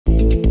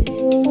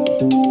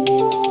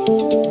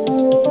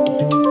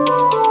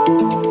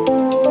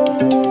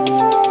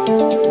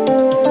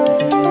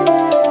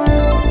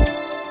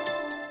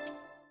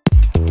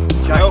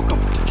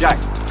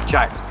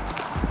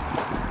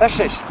This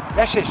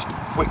is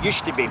what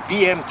used to be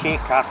BMK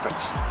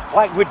Carpets.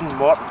 Blackwood and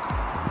Morton.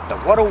 The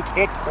world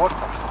headquarters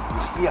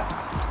was here.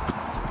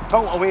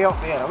 Built away up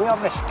there, away up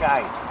in the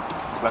sky.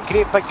 With a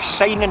great big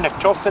sign in the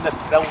top of the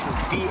building,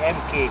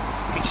 BMK.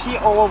 You can see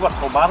it all over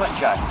Kilmarnock,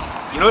 Jack.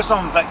 You know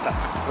something, Victor?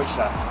 What's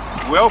that?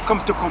 Welcome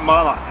to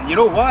Kilmarnock. And you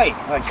know why?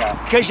 What's that?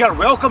 Because you're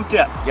welcome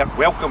to it. You're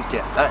welcome to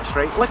it, that's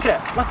right. Look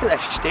at it, look at the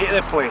state of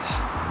the place.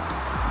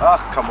 Oh,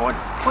 come on.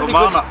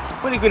 Kilmarnock.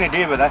 What are they going to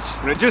do with this?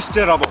 Reduce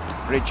to rubble.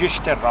 Reduce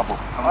to rubble.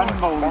 Come on.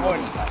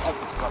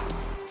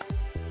 Unbelievable.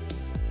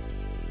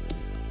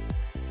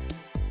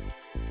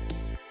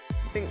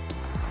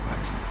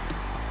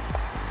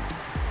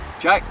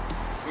 Jack,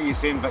 What are you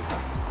saying, Victor?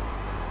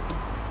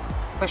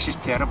 this is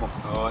terrible.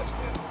 Oh, it's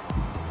terrible.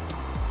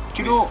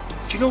 Do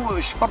you know what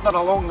was further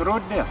along the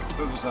road there?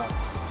 What was that?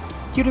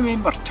 Do you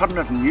remember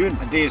Turner and Ewan?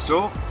 A day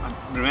so. I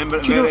remember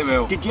it Do you very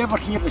know- well. Did you ever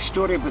hear the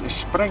story about the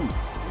spring?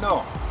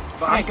 No.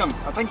 But I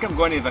think I'm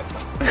going to, Victor.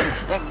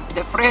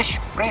 The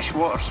fresh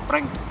water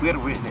spring where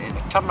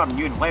the Turner and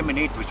Ewan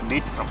lemonade was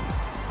made from.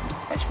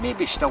 It's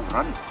maybe still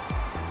run.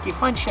 Do you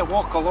fancy a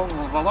walk along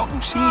the lock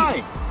and see?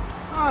 Aye.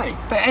 Aye.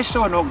 But it's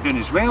all knocked down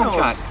as well, No,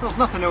 Jack. there's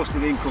nothing else to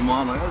do in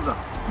Kilmarnock, is there?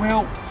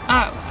 Well,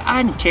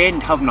 I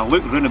intend having a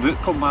look round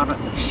about Kilmarnock,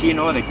 seeing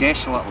all the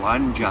desolate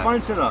land, Jack.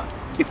 Fancy that?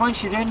 Do you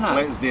fancy doing that?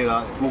 Let's do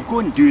that. We'll go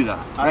and do that.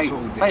 That's Right,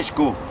 what we'll do. let's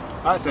go.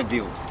 That's a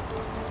deal.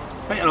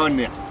 Right it on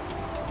there.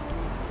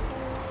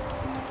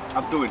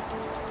 I'm doing.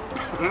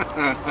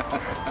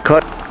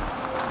 Cut.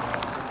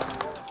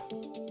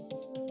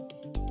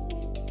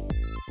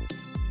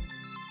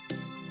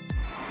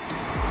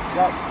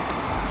 Jack,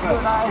 do you know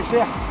what that is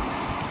there?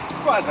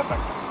 What is it,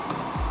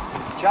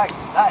 Victor?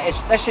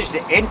 Jack, this is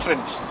the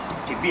entrance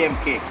to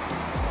BMK.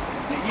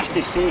 It used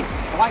to say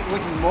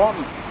Blackwood and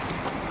Morton.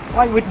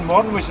 Blackwood and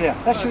Morton was there.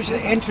 This was the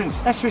entrance.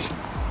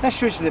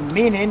 This was the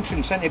main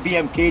entrance into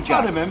BMK,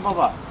 Jack. I remember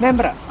that.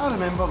 Remember it? I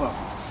remember that.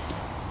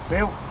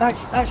 Well,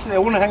 that's the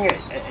only thing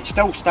it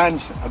still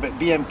stands about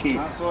BMK.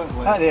 That's all it's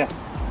That like. there.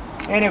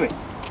 Anyway,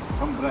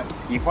 Some bricks.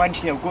 you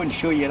fancy I'll go and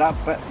show you that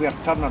bit where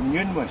Turner and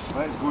Ewan was.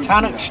 Let's go and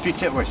Tannock see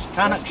Street it was.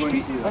 Tannock Let's go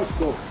and Street. see that. Let's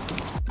go.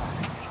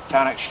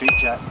 Tannock Street,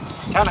 Jack.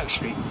 Tannock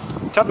Street.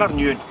 Turner and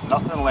Ewan.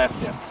 Nothing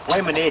left there.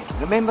 Lemonade.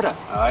 Remember it?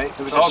 Aye.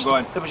 There was It's all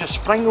gone. There was a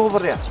spring over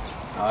there.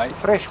 Aye.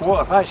 Fresh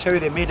water. That's how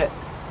they made it.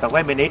 The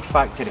lemonade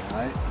factory.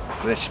 Aye.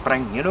 With a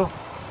spring, you know.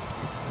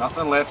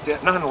 Nothing left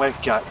yet. Nothing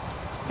left, Jack.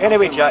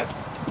 Anyway, Nothing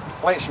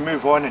Jack, let's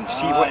move on and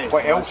see Aye,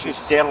 what else this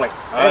is is- derelict.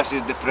 Oh, this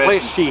is depressing.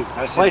 Let's see.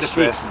 This is Let's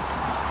see. depressing.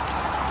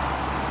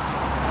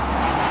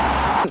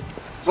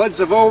 Floods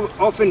have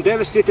often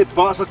devastated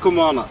parts of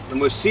Kilmarnock. The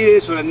most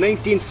serious were in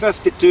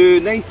 1952,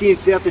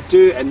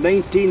 1932 and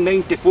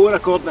 1994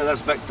 according to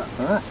this Victor.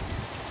 Huh?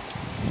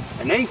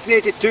 In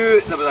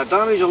 1982 there was a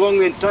damage along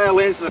the entire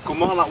length of the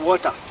Kilmarnock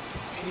water,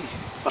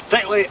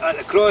 particularly at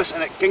the cross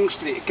and at King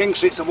Street. King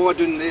Street's a wall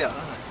down there.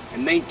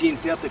 In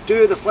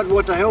 1932 the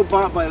floodwater held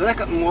back by the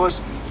Rickerton Moss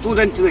flowed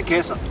into the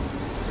Kesser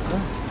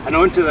and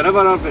onto the River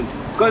Irvine,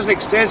 causing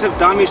extensive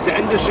damage to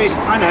industries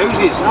and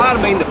houses. I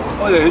remind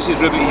all the houses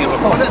round here were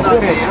flooded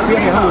that day.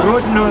 Ferry Hill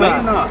Road and all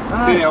that.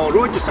 Aye. Ferry Hill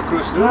Road just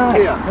across the road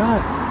there.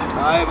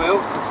 Aye,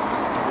 well,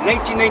 in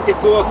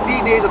 1994,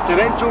 3 days of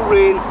torrential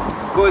rain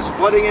caused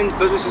flooding in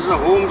businesses and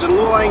homes in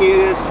low-lying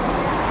areas.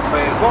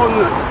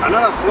 Following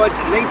another flood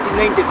in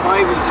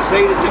 1995, it was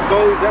decided to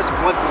build this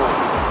flood wall.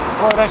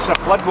 Oh, that's a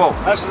flood wall.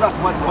 This is a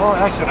flood wall.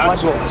 Oh, that's a flood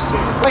what wall. it's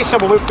saying. Let's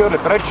have a look at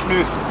the bridge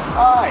now.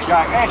 Aye,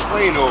 Jack,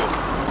 actually, you know.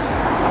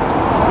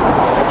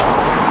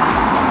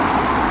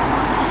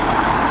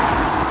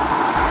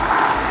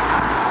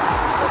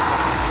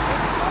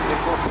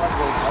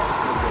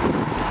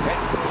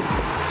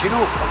 Do you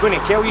know, I'm going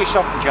to tell you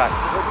something, Jack.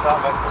 What's that,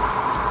 Victor?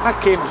 I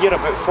came here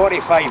about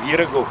 45 years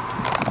ago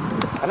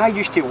and I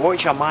used to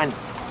watch a man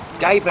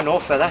diving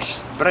off of this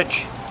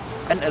bridge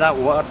into that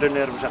water down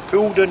there. There was a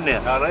pool down there.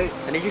 Alright.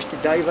 And he used to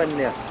dive in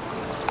there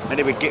and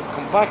he would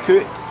come back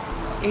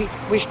out with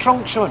his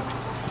trunks on,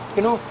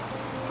 you know.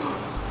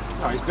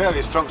 Oh, he's better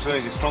his trunks on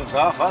as his trunks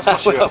off,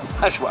 that's for Well, sure.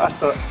 that's what I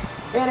thought.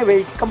 Anyway,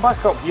 he'd come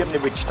back up here and he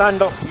would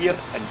stand up here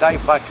and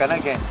dive back in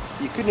again.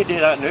 You couldn't do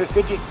that now,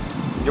 could you?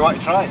 You want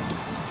to try?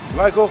 You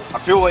want to go? I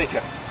feel like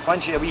it.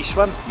 Fancy a wee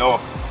swim? No.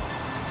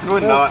 No,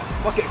 No.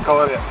 not. Look at the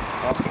colour of it.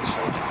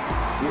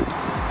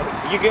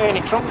 You got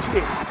any trunks with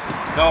you?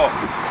 No.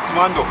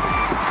 Commando.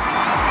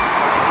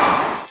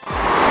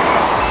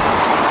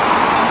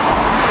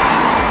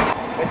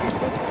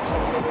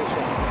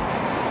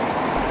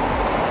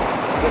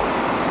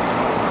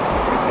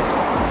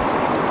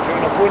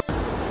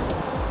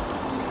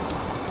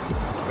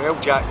 Well,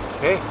 Jack,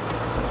 hey,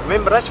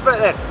 remember this bit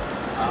there?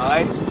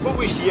 Aye. What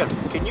was here?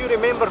 Can you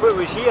remember what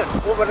was here?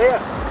 Over there?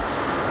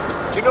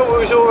 Do you know what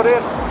was over there,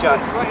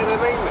 Jack? What you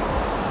remind me?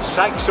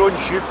 Saxon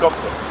Shoe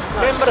Company.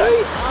 Remember Right.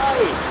 it?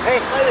 Aye. Hey,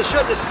 Aye, they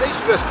shut the street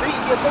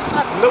here, didn't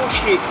they? Mill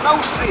Street. Mill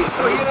Street. It's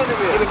not here They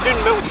anywhere. were doing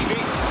Mill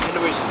Street and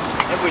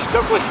it was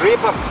Douglas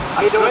Raper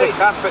made That's all the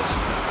right. carpets.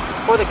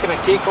 All the kind of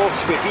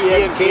take-offs with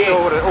BMK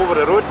BMK. over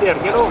the road there,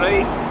 you know?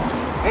 Right.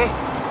 Hey,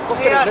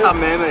 Hey, that's a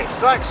memory.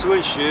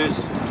 Saxon shoes.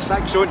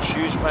 Saxon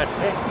shoes, man.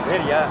 Eh?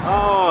 There you are.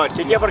 Oh,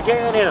 Did you ever get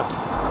any of them?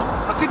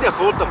 I couldn't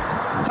afford them.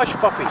 Hush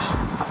puppies.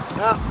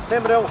 Yeah.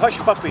 Them real hush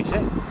puppies,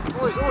 eh?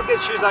 All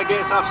good shoes I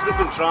get is half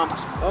sleeping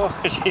tramps. Oh,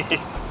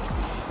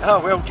 oh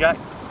well, Jack.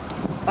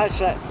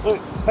 That's it. Look,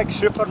 big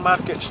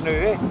supermarkets now,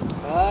 eh?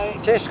 Aye.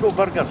 Tesco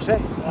burgers, eh?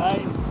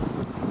 Aye.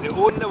 They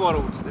own the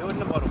world. They own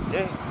the world,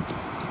 eh?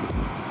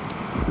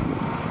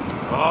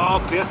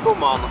 Oh,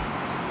 Kilmarnock.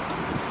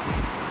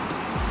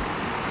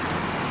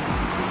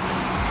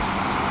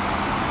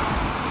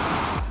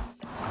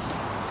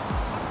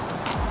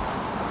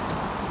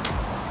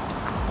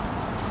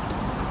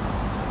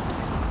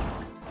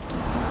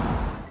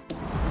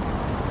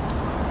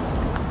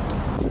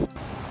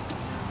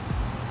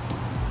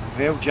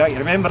 Well, Jack, you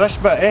remember this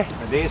bit, eh?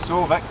 The day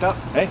so, Victor.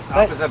 Eh?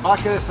 That was the back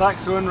of the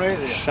Saxon right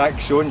there.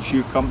 Saxon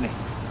Shoe Company.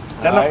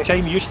 Dinner Aye.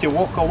 time you used to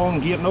walk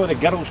along here, no, the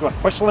girls were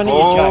whistling at you,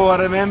 Jack. Oh,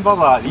 I remember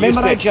that.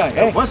 Remember that, Jack,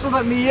 eh? Whistled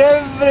at me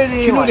every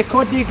day. Do you know like. they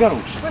called the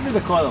girls? What do they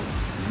call them?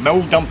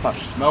 Mill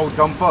dumpers. Mill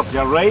dumpers,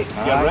 you're right,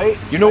 Aye. you're right.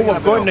 You know what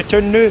we've got in the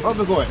town now? What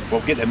have we got?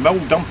 We'll get the mill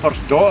dumpers'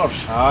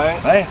 daughters.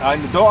 Aye. Eh?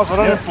 And the daughters are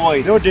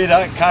unemployed. They'll do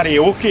that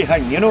karaoke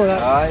thing, you know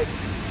that? Aye.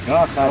 Oh,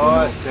 I can't Oh,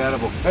 remember. it's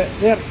terrible. But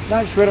there,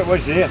 that's where it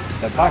was there.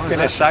 The back was of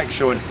the it.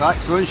 Saxon.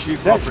 Saxon shoe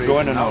That's corporation,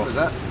 gone and that all. was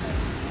it.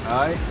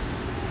 Aye.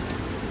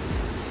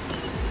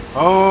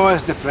 Oh,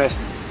 it's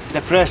depressing.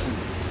 Depressing.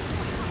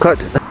 Cut.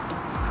 What's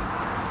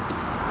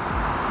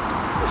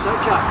that,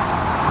 Jack?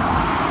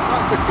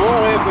 That's the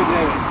colour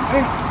epidemic.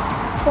 Hey,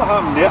 what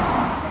happened there?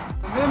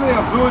 The memory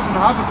of those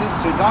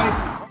inhabitants who died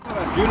from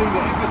cholera during the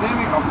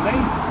epidemic of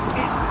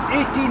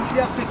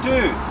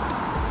 1832.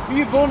 Were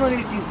you born in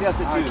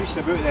 1832? Just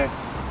about there.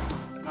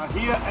 Now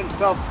here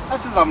until,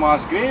 this is a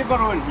mass grave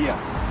around here.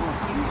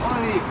 One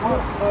of these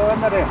folk. Oh,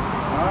 under there.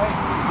 Alright.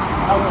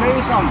 I'll tell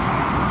you something.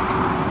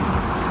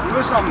 You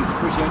know something?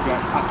 What's that,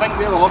 Jack? I think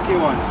they're the lucky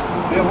ones.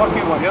 They're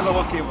lucky ones. They're the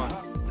lucky ones.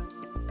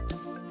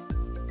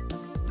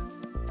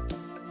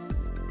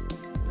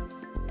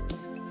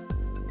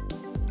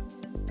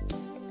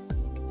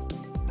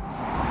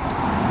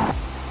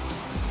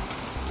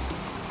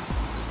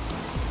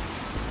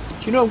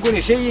 Do you know what I'm going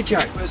to say to you,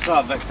 Jack? What's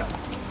that, Victor?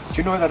 Do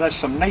you know there is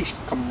some nice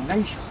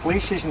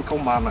places in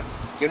Kilmarnock?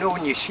 You know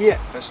when you see it,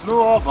 It's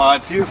no all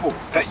bad. beautiful.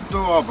 It's no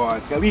all bad.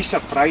 It's a wee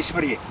surprise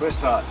for you.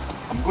 What's that?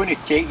 I'm going to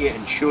take you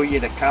and show you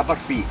the cabber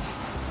feet.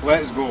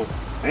 Let's go.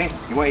 Eh?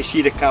 You want to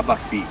see the cabber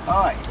feet?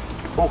 Aye.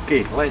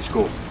 Okay, let's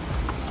go.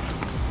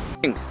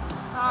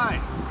 Aye.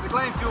 The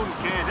Glenfield and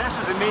Kinnaird. This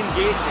is the main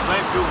gate to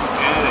Glenfield and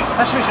Kinnaird.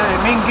 This is the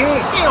main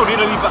gate. You'll read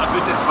a wee bit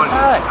about it for you.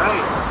 Aye.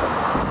 Right.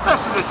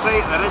 This is the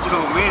site of the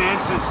original main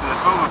entrance to the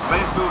film of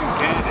Glenfield and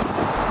Kinnaird.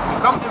 The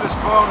company was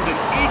formed in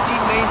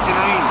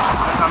 1899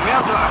 as a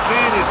merger of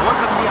Kinnairdy's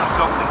Water Meter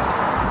Company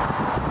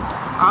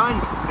and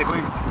the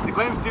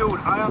Glenfield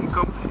Iron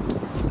Company.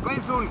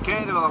 Glenfield and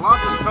Kinnaird were the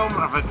largest firm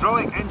of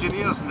hydraulic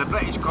engineers in the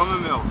British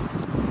Commonwealth.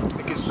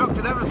 They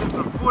constructed everything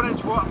from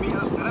 4-inch water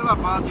meters to river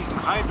barges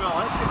and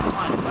hydroelectric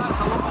plants. That's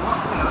a lot of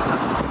work there, isn't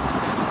it?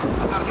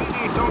 Under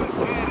Henry Thomas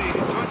Kennedy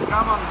and John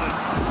Cameron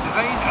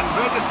designed and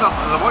registered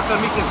the water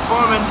meter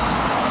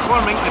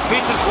forming the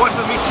Patent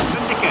Water Meter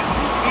Syndicate,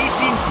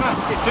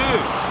 1852.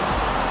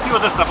 He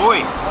was just a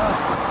boy.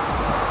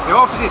 The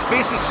offices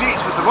faced the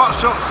streets with the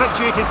workshop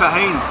situated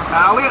behind.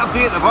 At a later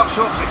date the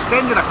workshops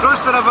extended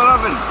across the River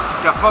Irvine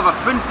to a further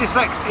 26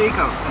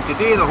 acres, and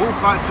today the whole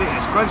factory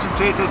is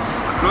concentrated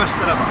across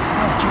the river.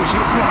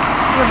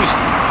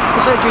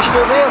 Was that just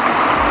over there?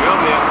 We're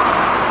there.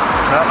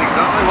 That's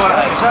exactly what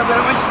it is. Is that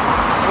where it was?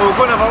 Well, we're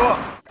going to have a look.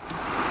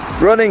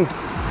 Running. Is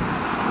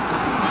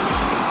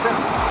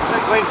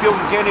that Glenfield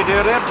and Kennedy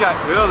there, Jack?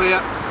 We're there.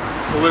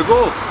 Will we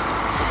go?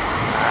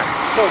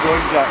 Still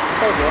going, Jack.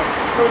 Still going.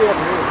 Still there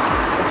now.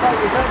 In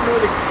fact, is that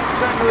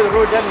know the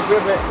road in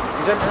where it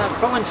is into that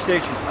filling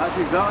station? That's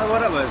exactly what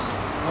it was.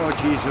 Oh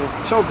jeez, oh.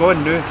 It's all gone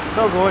now. It's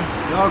all gone.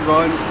 They're all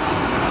gone.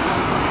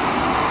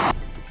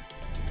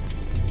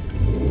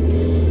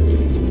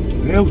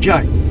 Well,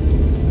 Jack,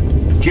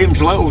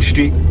 James Little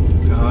Street.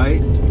 Aye.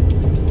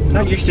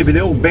 That used to be the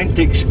old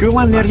Bentinck School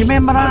in there, you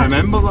remember that? I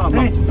remember that.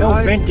 Eh, the old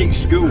Aye. Bentinck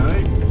School.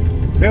 Aye.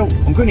 Well,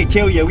 I'm going to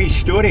tell you a wee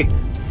story.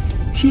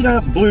 See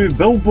that blue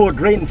billboard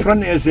right in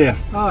front of us there?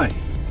 Aye.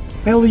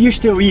 Well, there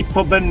used to be a wee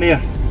pub in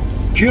there.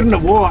 During the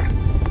war,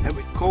 it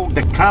was called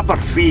the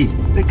Cabber Fee.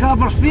 The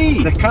Cabber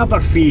Fee. The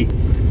Cabber Fee.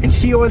 And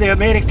see all the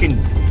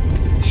American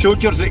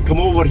soldiers that come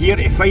over here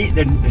to fight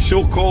the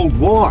so-called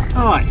war.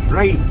 Aye.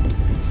 Right.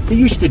 They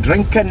used to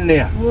drink in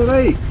there. All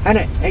right. And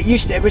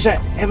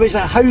it was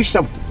a house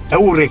of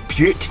ill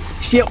repute.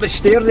 See up the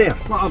stair there?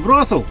 What, a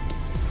brothel?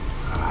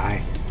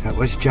 Aye, it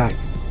was, Jack.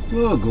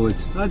 Oh, good.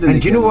 I didn't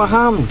And do you know what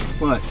happened?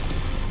 What?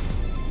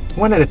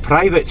 One of the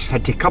privates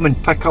had to come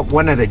and pick up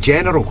one of the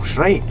generals,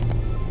 right?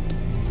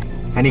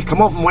 And he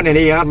come up in one of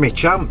the army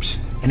champs,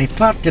 and he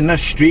parked in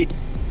this street.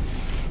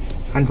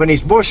 And when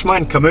his boss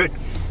man come out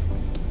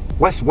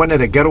with one of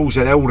the girls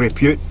of ill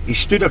repute, he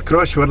stood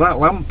across where that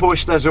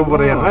lamppost is over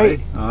there, right?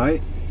 Aye.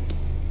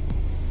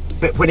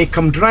 But when he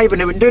come driving,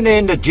 he went down the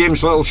end of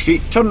James Little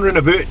Street, turned round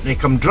about, and he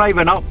come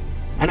driving up,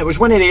 and it was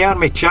one of the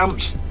army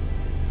champs,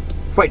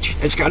 which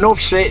it's got an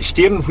offset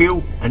steering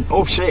wheel and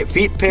offset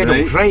feet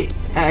pedals, right?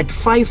 It had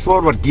 5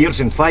 forward gears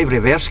and 5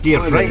 reverse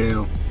gears, right?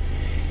 Hell.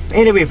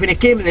 Anyway, when he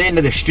came to the end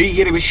of the street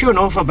here, he was showing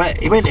off a bit.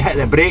 He went to hit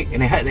the brake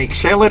and he hit the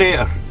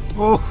accelerator.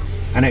 Oh.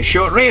 And it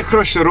shot right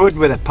across the road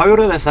with the power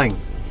of the thing.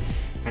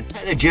 And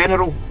hit the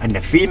general and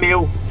the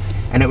female.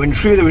 And it went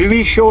through the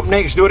wee shop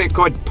next door it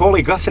called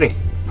Polly Guthrie.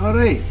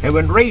 Alright. It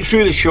went right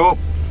through the shop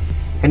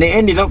and they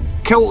ended up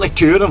killed the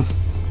two of them.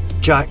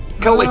 Jack,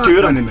 killed the two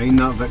of them. I can't mind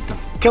that, Victor.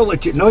 Killed the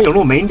two. No, you'll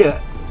not mind it.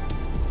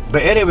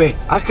 But anyway,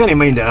 I can't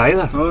mind it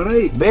either.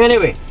 Alright. But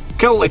anyway,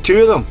 killed the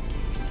two of them.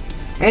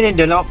 And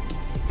ended up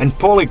in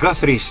Polly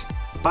Guthrie's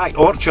back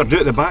orchard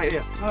out the back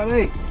there.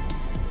 Alright.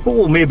 What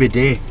we'll maybe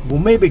do, we'll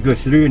maybe go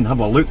through and have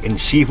a look and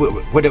see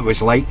what it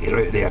was like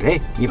out there, eh?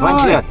 You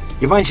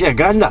fancy a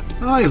gander?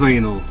 Aye, why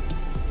not?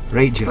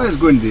 Right, Jim. Let's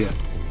go and do it.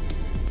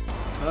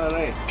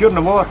 Alright. During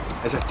the war,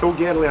 as I told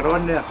you earlier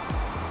on there,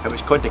 it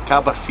was called the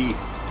Caberfee.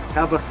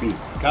 Caberfee.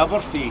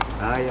 Caberfee.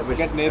 Aye, it was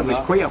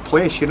that. quite a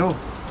place, you know.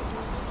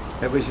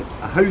 It was a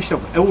house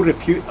of ill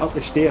repute up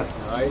the stair.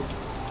 Aye.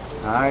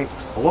 Aye,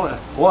 a lot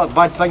of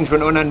bad things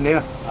went on in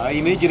there. Aye,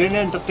 you made your own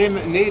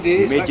entertainment in the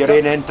days. You made your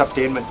own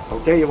entertainment. I'll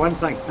tell you one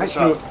thing, that's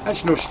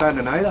no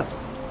standing either.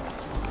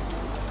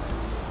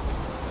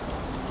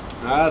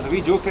 Ah, there's a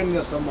wee joke in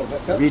there somewhere,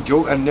 Victor. A wee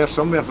joke in there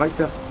somewhere,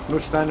 Victor. No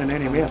standing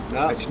anymore.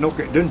 Nah. It's knock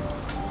it down.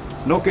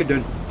 Knock it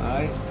down.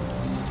 Aye.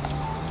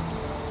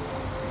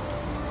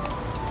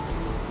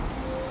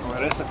 Oh,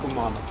 the rest of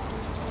Kilmarnock.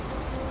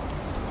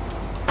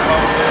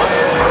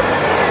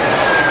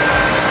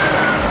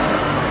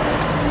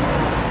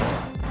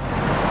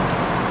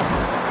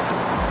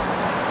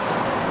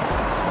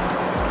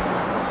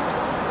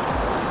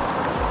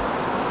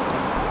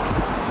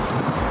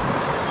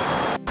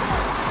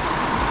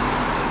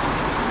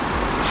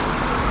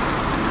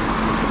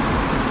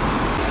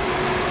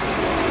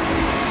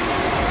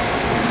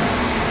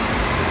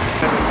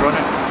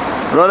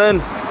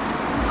 Running.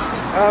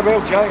 Ah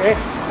well, Jack, eh?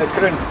 The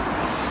crown.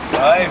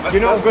 Aye, but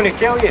You know what I'm going to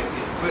tell you?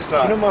 what's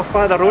You know that? my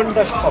father owned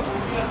this pub.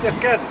 You're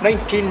kidding.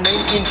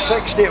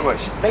 1960 it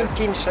was.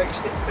 1960.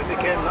 Didn't you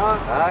ken that?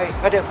 Aye,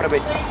 had it for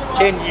about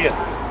 10 years.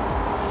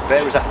 But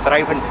it was a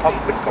thriving pub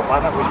when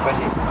Kilmarnock was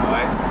busy.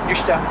 Aye.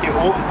 Used to have to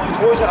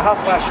close at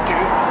 2:30,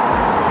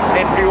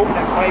 then reopen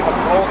at 5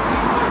 o'clock.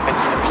 And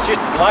it was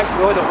just black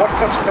with all the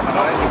workers coming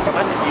up and come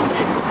in and you'd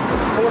get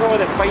pour all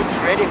the pints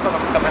ready for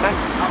them coming in.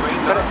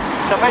 But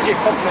it's a busy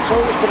pub and it's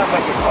always been a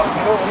busy pub,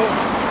 you know what I mean?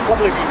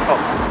 Lovely wee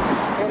pub.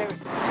 Anyway,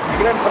 you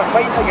going in for a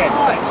pint again?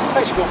 Aye.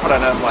 Let's go for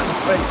another one.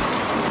 Right.